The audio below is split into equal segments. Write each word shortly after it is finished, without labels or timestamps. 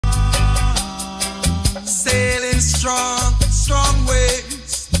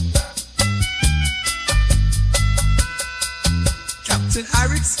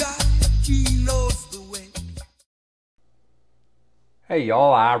Hey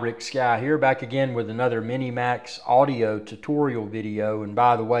y'all, IrixGuy here, back again with another MINIMAX audio tutorial video. And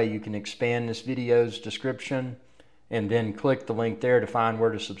by the way, you can expand this video's description and then click the link there to find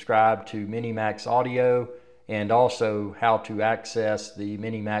where to subscribe to MINIMAX Audio and also how to access the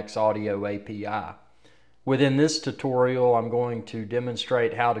MINIMAX Audio API. Within this tutorial, I'm going to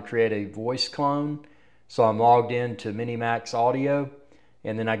demonstrate how to create a voice clone. So I'm logged into MINIMAX Audio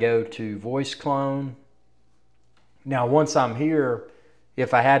and then I go to voice clone. Now once I'm here,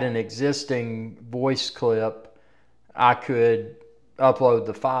 if I had an existing voice clip, I could upload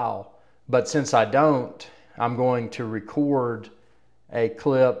the file. But since I don't, I'm going to record a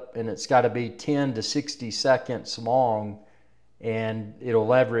clip, and it's got to be 10 to 60 seconds long, and it'll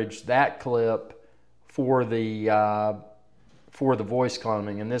leverage that clip for the voice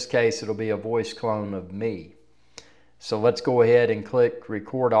cloning. In this case, it'll be a voice clone of me. So let's go ahead and click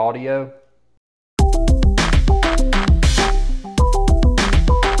record audio.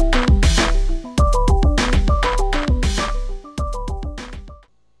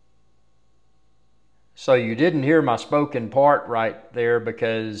 So you didn't hear my spoken part right there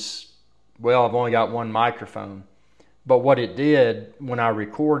because, well, I've only got one microphone. But what it did when I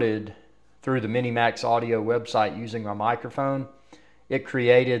recorded through the MINIMAX Audio website using my microphone, it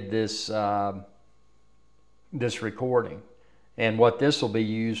created this, this recording. And what this will be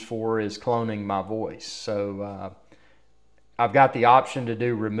used for is cloning my voice. So I've got the option to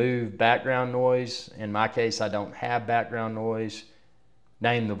do remove background noise. In my case, I don't have background noise.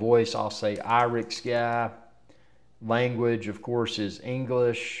 Name the voice, I'll say IrixGuy. Language, of course, is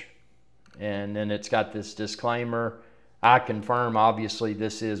English. And then it's got this disclaimer. I confirm, obviously,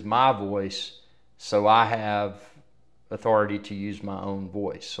 this is my voice, so I have authority to use my own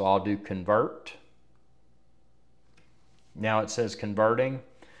voice. So I'll do convert. Now it says converting.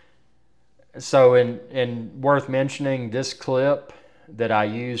 So in worth mentioning, this clip that I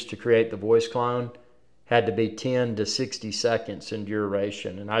used to create the voice clone had to be 10 to 60 seconds in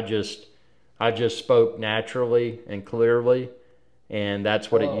duration. And I just spoke naturally and clearly, and that's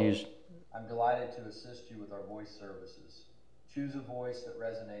what it used. I'm delighted to assist you with our voice services. Choose a voice that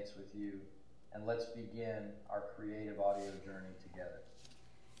resonates with you, and let's begin our creative audio journey together.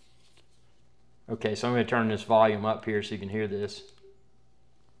 Okay, so I'm going to turn this volume up here so you can hear this.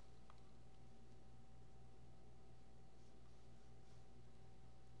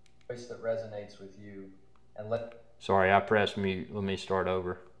 Voice that resonates with you. And sorry, I pressed mute. Let me start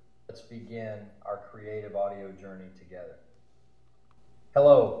over. Let's begin our creative audio journey together.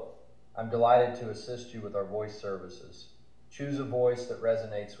 Hello, I'm delighted to assist you with our voice services. Choose a voice that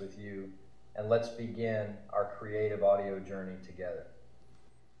resonates with you, and let's begin our creative audio journey together.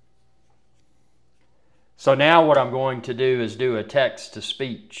 So now what I'm going to do is do a text to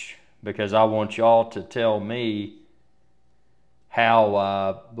speech, because I want y'all to tell me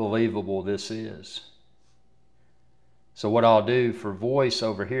how believable this is. So what I'll do for voice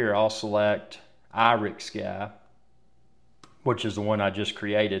over here, I'll select IrixGuy, which is the one I just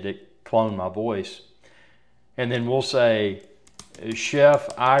created. It cloned my voice. And then we'll say, Chef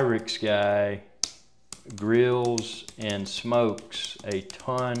IrixGuy grills and smokes a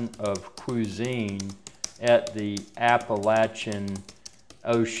ton of cuisine at the Appalachian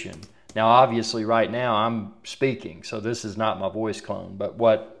Ocean. Now, obviously, right now I'm speaking, so this is not my voice clone, but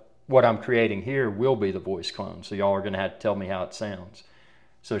what I'm creating here will be the voice clone, so y'all are going to have to tell me how it sounds.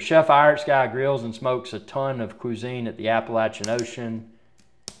 So Chef IrixGuy grills and smokes a ton of cuisine at the Appalachian Ocean.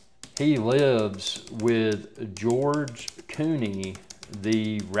 He lives with George Cooney,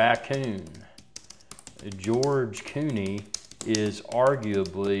 the raccoon. George Cooney is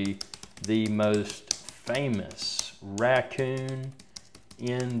arguably the most famous raccoon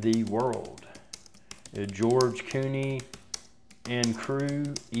in the world. George Cooney and crew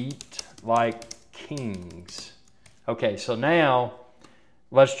eat like kings. Okay, so now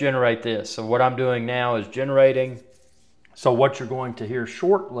let's generate this. So what I'm doing now is generating. So what you're going to hear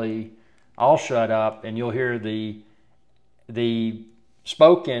shortly, I'll shut up and you'll hear the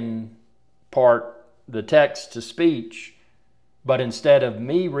spoken part, the text to speech, but instead of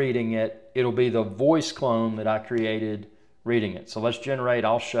me reading it, it'll be the voice clone that I created reading it. So let's generate,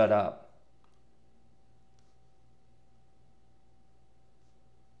 I'll shut up.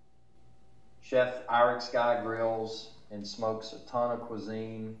 Chef IrixGuy grills and smokes a ton of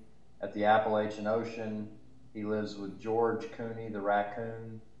cuisine at the Appalachian Ocean. He lives with George Cooney, the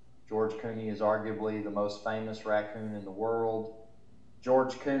raccoon. George Cooney is arguably the most famous raccoon in the world.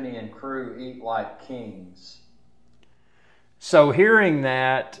 George Cooney and crew eat like kings. So hearing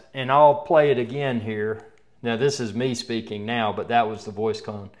that, and I'll play it again here. Now this is me speaking now, but that was the voice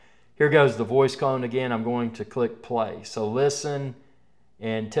clone. Here goes the voice clone again. I'm going to click play. So listen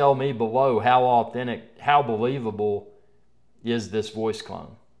and tell me below how authentic, how believable is this voice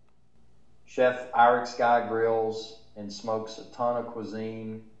clone. Chef IrixGuy grills and smokes a ton of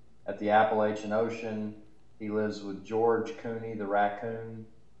cuisine at the Appalachian Ocean. He lives with George Cooney, the raccoon.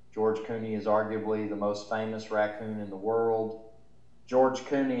 George Cooney is arguably the most famous raccoon in the world. George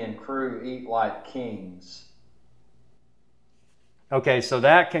Cooney and crew eat like kings. Okay, so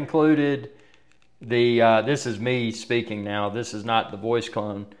that concluded the, this is me speaking now. This is not the voice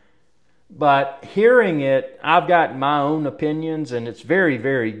clone. But hearing it, I've got my own opinions, and it's very,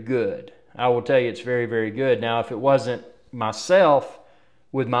 very good. I will tell you it's very, very good. Now, if it wasn't myself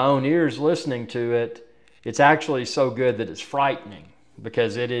with my own ears listening to it, it's actually so good that it's frightening,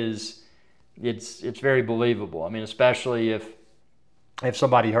 because it's very believable. I mean, especially if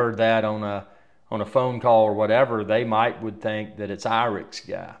somebody heard that on a phone call or whatever, they would think that it's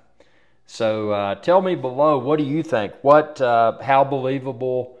IrixGuy. So tell me below, what do you think? How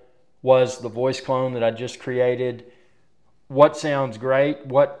believable was the voice clone that I just created? What sounds great?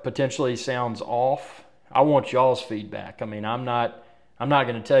 What potentially sounds off? I want y'all's feedback. I mean, I'm not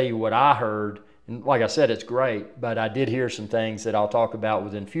going to tell you what I heard. And like I said, it's great, but I did hear some things that I'll talk about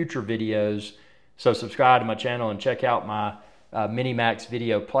within future videos. So subscribe to my channel and check out my MINIMAX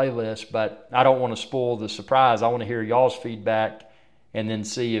video playlist. But I don't want to spoil the surprise. I want to hear y'all's feedback and then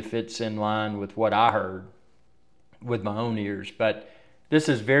see if it's in line with what I heard with my own ears. But this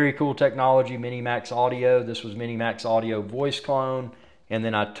is very cool technology, MINIMAX audio. This was MINIMAX audio voice clone. And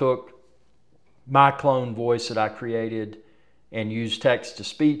then I took my clone voice that I created and used text to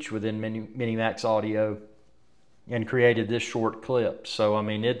speech within MINIMAX audio and created this short clip. So, I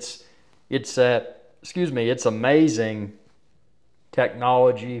mean, it's amazing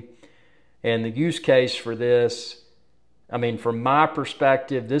technology. And the use case for this, I mean, from my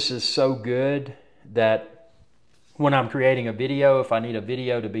perspective, this is so good that when I'm creating a video, if I need a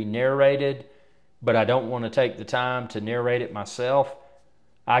video to be narrated, but I don't want to take the time to narrate it myself,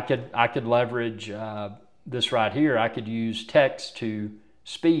 I could leverage this right here. I could use text to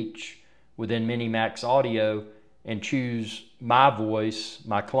speech within MINIMAX audio and choose my voice,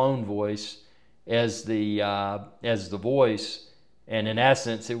 my clone voice, as the voice. And in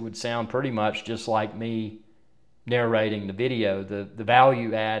essence, it would sound pretty much just like me narrating the video. The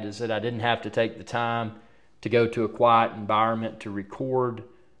value add is that I didn't have to take the time to go to a quiet environment to record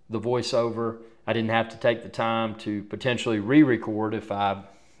the voiceover. I didn't have to take the time to potentially re-record if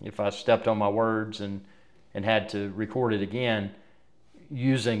I stepped on my words and had to record it again.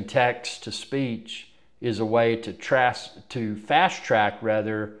 Using text to speech is a way to fast track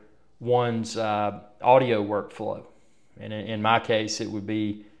rather one's audio workflow. And in my case, it would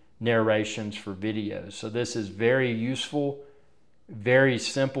be narrations for videos. So this is very useful, very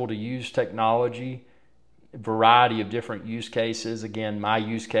simple to use technology, a variety of different use cases. Again, my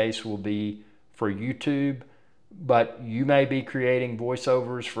use case will be for YouTube, but you may be creating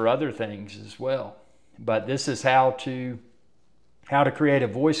voiceovers for other things as well. But this is how to create a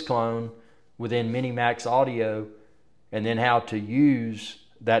voice clone within MINIMAX audio, and then how to use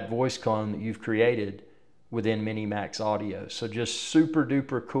that voice clone that you've created within MINIMAX audio. So just super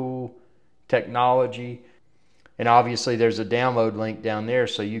duper cool technology. And obviously there's a download link down there,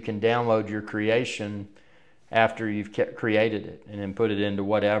 so you can download your creation after you've created it and then put it into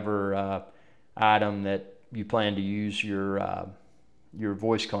whatever item that you plan to use your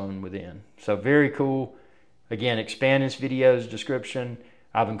voice clone within. So very cool. Again, expand this video's description.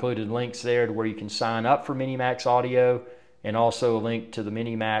 I've included links there to where you can sign up for MINIMAX audio, and also a link to the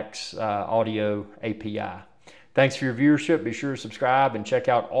MINIMAX audio API. Thanks for your viewership. Be sure to subscribe and check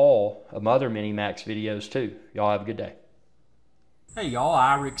out all of my other MINIMAX videos too. Y'all have a good day. Hey y'all,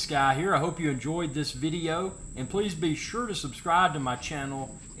 IrixGuy here. I hope you enjoyed this video, and please be sure to subscribe to my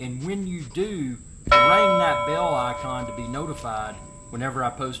channel, and when you do, ring that bell icon to be notified whenever I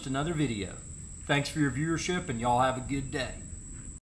post another video. Thanks for your viewership, and y'all have a good day.